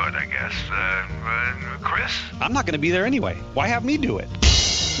 Well, we could, I guess. Chris? I'm not going to be there anyway. Why have me do it?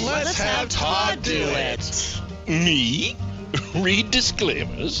 Let's have Todd do it. Me? Read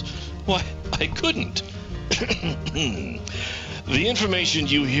disclaimers? Why, I couldn't. The information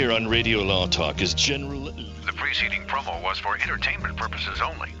you hear on Radio Law Talk is general. The preceding promo was for entertainment purposes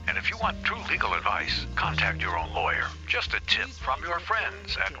only. And if you want true legal advice, contact your own lawyer. Just a tip from your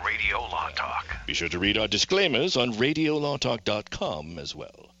friends at Radio Law Talk. Be sure to read our disclaimers on radiolawtalk.com as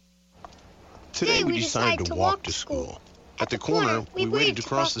well. Today we decided to walk to school. At the corner, we waited to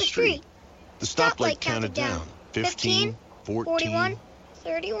cross the street. The stoplight counted down. 15, 14,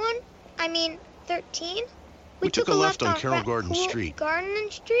 31, 13. We took a left on Carroll Garden Street.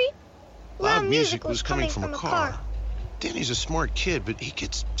 Garden Street? Loud music was coming from a car. Danny's a smart kid, but he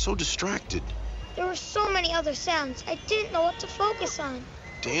gets so distracted. There were so many other sounds, I didn't know what to focus on.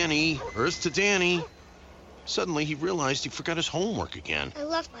 Danny, Earth to Danny. Suddenly he realized he forgot his homework again. I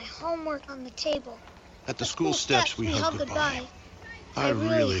left my homework on the table. At the school steps, we hugged goodbye. I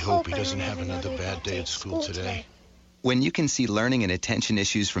really hope he doesn't have another bad day at school today. When you can see learning and attention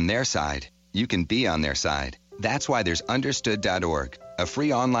issues from their side, you can be on their side. That's why there's Understood.org, a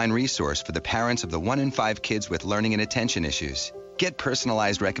free online resource for the parents of the 1 in 5 kids with learning and attention issues. Get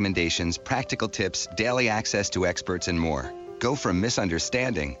personalized recommendations, practical tips, daily access to experts, and more. Go from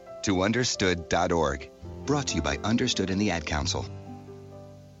misunderstanding to Understood.org. Brought to you by Understood and the Ad Council.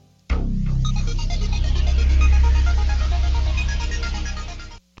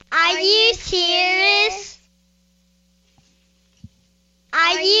 Are you serious?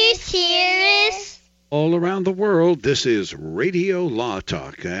 Are you serious? All around the world, this is Radio Law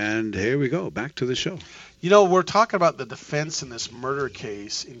Talk. And here we go, back to the show. You know, we're talking about the defense in this murder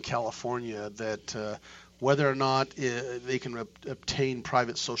case in California, that whether or not they can obtain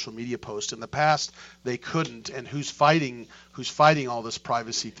private social media posts. In the past, they couldn't, and who's fighting all this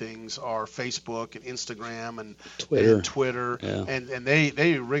privacy things are Facebook and Instagram and Twitter, yeah. and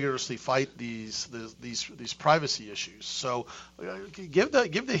they rigorously fight these privacy issues. So give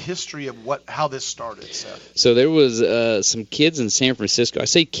the history of how this started, Seth. So there was some kids in San Francisco. I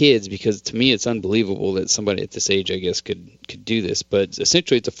say kids because to me it's unbelievable that somebody at this age, I guess, could do this. But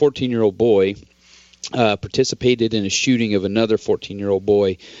essentially, it's a 14-year-old boy. Participated in a shooting of another 14-year-old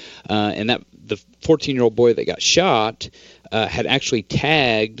boy, and that the 14-year-old boy that got shot had actually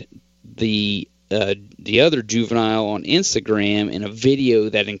tagged the other juvenile on Instagram in a video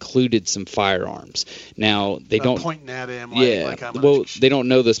that included some firearms. Now they don't pointing at him. They don't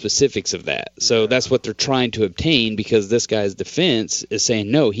know the specifics of that, so that's what they're trying to obtain, because this guy's defense is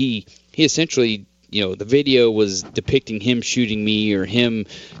saying no, he essentially. You know, the video was depicting him shooting me or him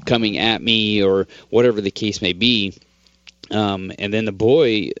coming at me or whatever the case may be. And then the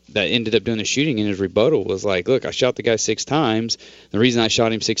boy that ended up doing the shooting in his rebuttal was like, look, I shot the guy 6 times. The reason I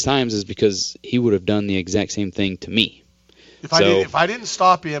shot him 6 times is because he would have done the exact same thing to me. If I didn't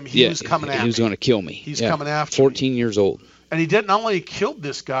stop him, he was coming at me. He was going to kill me. He's coming after 14 years old. And he didn't only killed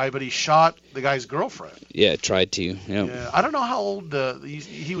this guy, but he shot the guy's girlfriend. Yeah, tried to. Yeah, I don't know how old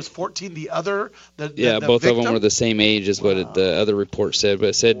he was. 14. The other, the both victim? of them were the same age as what the other report said. But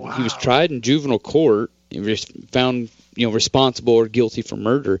it said he was tried in juvenile court, found responsible or guilty for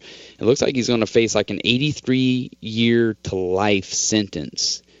murder. It looks like he's going to face like an 83-year to life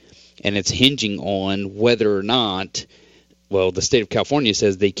sentence, and it's hinging on whether or not. Well, the state of California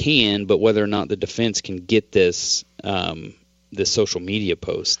says they can, but whether or not the defense can get this social media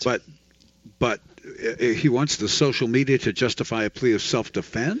post. But he wants the social media to justify a plea of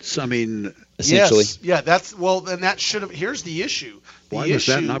self-defense? I mean, essentially. Yes. Yeah, then that should have. Here's the issue. Why was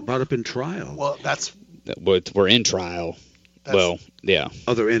that not brought up in trial? Well, we're in trial. Yeah.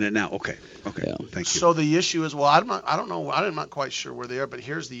 Oh, they're in it now. Okay. Yeah. Thank you. So the issue is, I don't know. I'm not quite sure where they are, but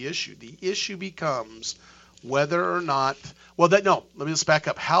here's the issue. The issue becomes, whether or not. Well, let me just back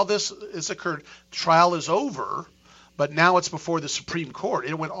up. How this occurred. Trial is over, but now it's before the Supreme Court.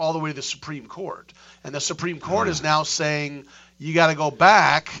 It went all the way to the Supreme Court, and the Supreme Court is now saying you got to go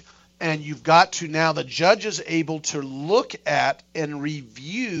back. And you've got to now, the judge is able to look at and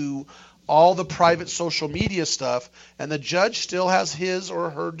review all the private social media stuff, and the judge still has his or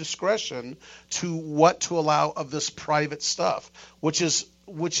her discretion to what to allow of this private stuff, which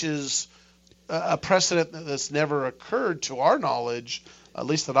is a precedent that's never occurred to our knowledge, at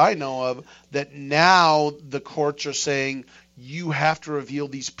least that I know of, that now the courts are saying you have to reveal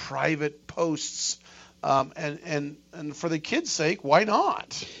these private posts. And for the kids' sake, why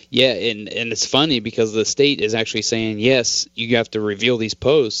not? Yeah, and it's funny because the state is actually saying, yes, you have to reveal these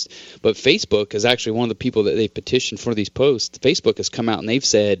posts, but Facebook is actually one of the people that they petitioned for these posts. Facebook has come out and they've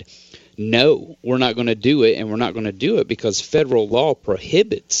said, no, we're not going to do it, and we're not going to do it because federal law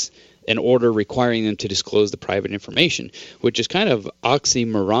prohibits an order requiring them to disclose the private information, which is kind of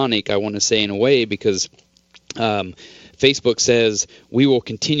oxymoronic, I want to say, in a way, because Facebook says we will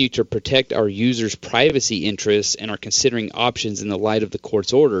continue to protect our users' privacy interests and are considering options in the light of the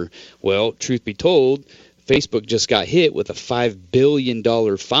court's order. Well, truth be told, Facebook just got hit with a $5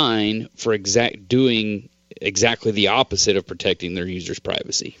 billion fine for doing exactly the opposite of protecting their users'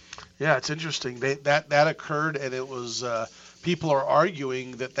 privacy. Yeah, it's interesting. That occurred, and it was people are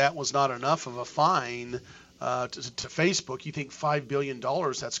arguing that was not enough of a fine to Facebook. You think $5 billion,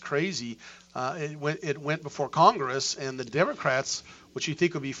 that's crazy. It went before Congress, and the Democrats, which you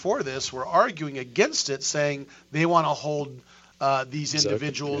think would be for this, were arguing against it, saying they want to hold these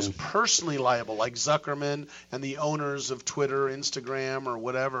individuals personally liable, like Zuckerman and the owners of Twitter, Instagram, or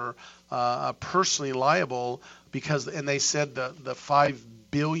whatever, personally liable, and they said the $5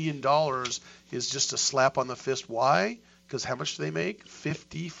 billion is just a slap on the fist. Why? Because how much do they make?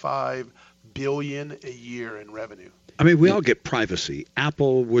 $55 billion a year in revenue. I mean, we all get privacy.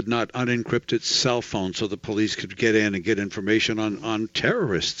 Apple would not unencrypt its cell phone so the police could get in and get information on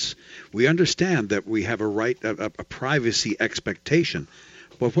terrorists. We understand that we have a right, a privacy expectation.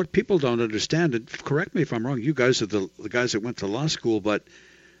 But what people don't understand, and correct me if I'm wrong, you guys are the guys that went to law school, but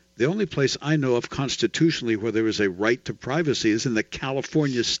the only place I know of constitutionally where there is a right to privacy is in the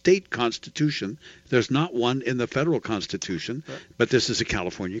California state constitution. There's not one in the federal constitution, but this is a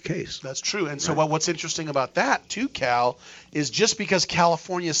California case. That's true. And so what's interesting about that, too, Cal, is just because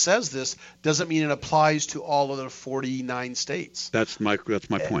California says this doesn't mean it applies to all of the 49 states. That's my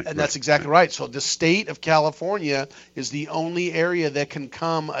point. And that's exactly right. So the state of California is the only area that can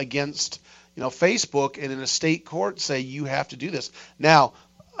come against, Facebook, and in a state court say you have to do this. Now,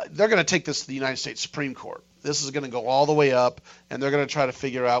 they're going to take this to the United States Supreme Court. This is going to go all the way up, and they're going to try to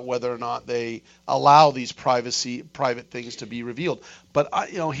figure out whether or not they allow these private things to be revealed. But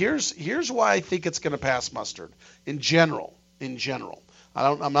here's why I think it's going to pass muster. In general,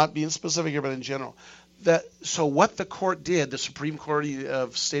 I'm not being specific here, but in general, so what the court did, the Supreme Court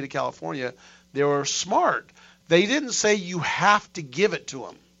of State of California, they were smart. They didn't say you have to give it to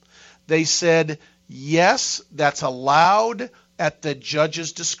them. They said yes, that's allowed at the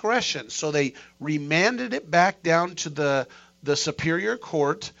judge's discretion. So they remanded it back down to the Superior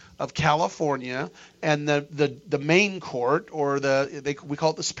Court of California, and the main court, or we call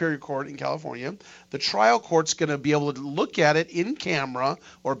it the Superior Court in California. The trial court's going to be able to look at it in camera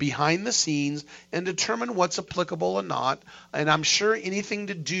or behind the scenes and determine what's applicable and not. And I'm sure anything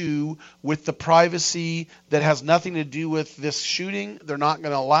to do with the privacy that has nothing to do with this shooting, they're not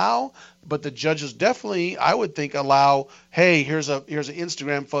going to allow. But the judges definitely, I would think, allow. Hey, here's an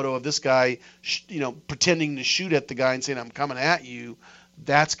Instagram photo of this guy, pretending to shoot at the guy and saying, "I'm coming at you."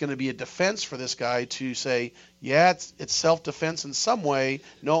 That's going to be a defense for this guy to say, yeah, it's self-defense in some way.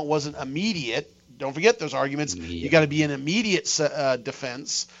 No, it wasn't immediate. Don't forget those arguments. Yeah. You got to be an immediate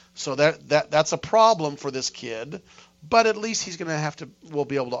defense. So that's a problem for this kid. But at least he's going to we'll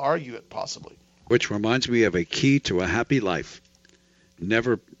be able to argue it possibly. Which reminds me of a key to a happy life.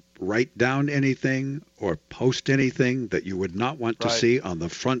 Never write down anything or post anything that you would not want to see on the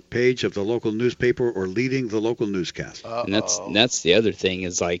front page of the local newspaper or leading the local newscast. And that's the other thing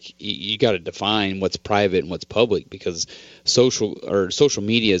is like you got to define what's private and what's public, because social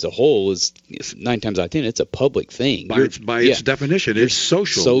media as a whole is 9 times out of 10 it's a public thing. By its definition, it's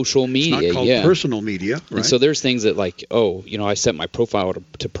social. Social media, it's not called personal media. Right? And so there's things that like, I set my profile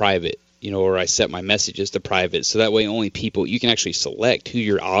to private. Or I set my messages to private, so that way only people, you can actually select who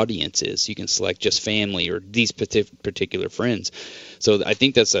your audience is. You can select just family or these particular friends. So I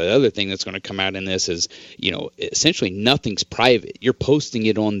think that's the other thing that's going to come out in this is, essentially nothing's private. You're posting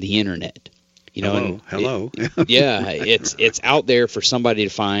it on the internet. You know, hello. It's out there for somebody to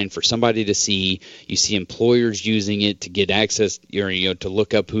find, for somebody to see. You see employers using it to get access, to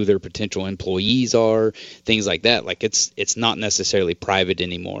look up who their potential employees are, things like that. Like it's not necessarily private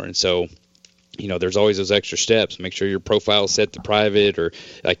anymore, and so. There's always those extra steps. Make sure your profile is set to private, or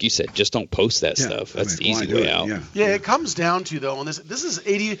like you said, just don't post that stuff. That's the easy way out. Yeah, it comes down to, though, and this is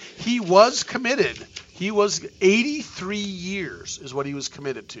 80. He was committed. He was 83 years is what he was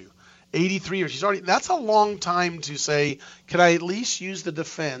committed to. 83 years. That's a long time to say, could I at least use the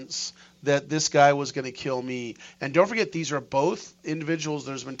defense that this guy was going to kill me? And don't forget, these are both individuals.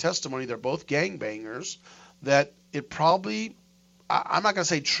 There's been testimony. They're both gangbangers. That it probably, I'm not going to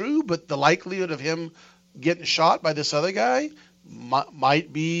say true, but the likelihood of him getting shot by this other guy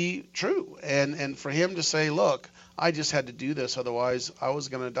might be true. And for him to say, look, I just had to do this, otherwise I was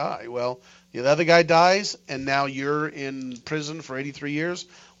going to die. Well, the other guy dies, and now you're in prison for 83 years.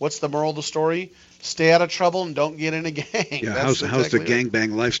 What's the moral of the story? Stay out of trouble and don't get in a gang. Yeah, how's the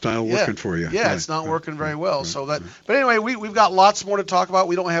gangbang lifestyle working for you? Yeah, it's not working very well. But anyway, we've got lots more to talk about.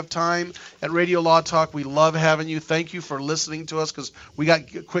 We don't have time at Radio Law Talk. We love having you. Thank you for listening to us, because we got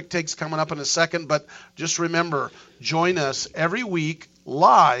quick takes coming up in a second. But just remember, join us every week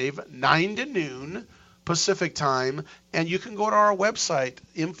live 9 to noon Pacific time, and you can go to our website,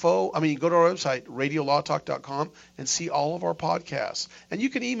 go to our website, radiolawtalk.com, and see all of our podcasts. And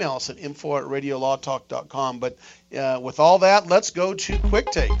you can email us at info@radiolawtalk.com. But with all that, let's go to Quick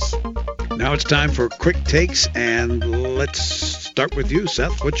Takes. Now it's time for Quick Takes, and let's start with you,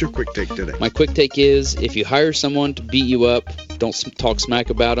 Seth. What's your quick take today? My quick take is, if you hire someone to beat you up, don't talk smack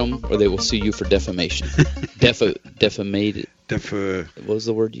about them, or they will sue you for defamation. Defamated. What was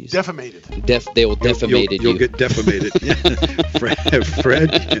the word used? Defamated. They will defamate you. You'll get defamated.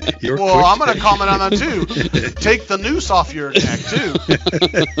 Fred, you're well, I'm going to comment on that too. Take the noose off your neck too.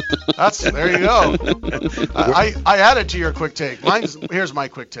 There you go. I added to your quick take. Here's my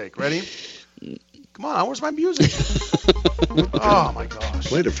quick take. Ready? Come on, where's my music? Oh my gosh.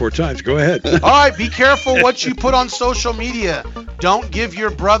 Played it 4 times. Go ahead. All right, be careful what you put on social media. Don't give your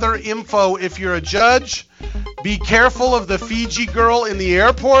brother info if you're a judge. Be careful of the Fiji girl in the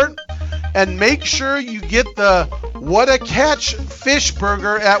airport. And make sure you get the What a Catch fish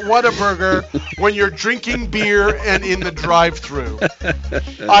burger at Whataburger when you're drinking beer and in the drive-thru.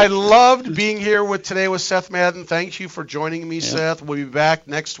 I loved being here today with Seth Madden. Thank you for joining me, Seth. We'll be back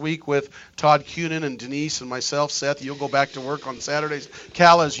next week with Todd Cunin and Denise and myself. Seth, you'll go back to work on Saturdays.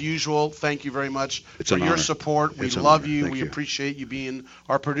 Cal, as usual, thank you very much for your support. We love you. We appreciate you being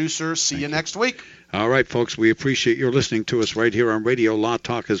our producer. See you next week. All right, folks, we appreciate your listening to us right here on Radio Law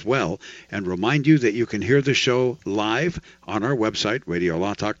Talk as well, and remind you that you can hear the show live on our website,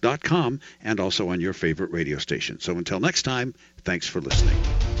 radiolawtalk.com, and also on your favorite radio station. So until next time, thanks for listening.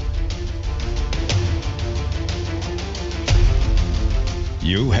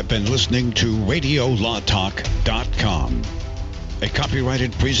 You have been listening to radiolawtalk.com, a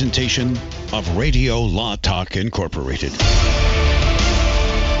copyrighted presentation of Radio Law Talk Incorporated.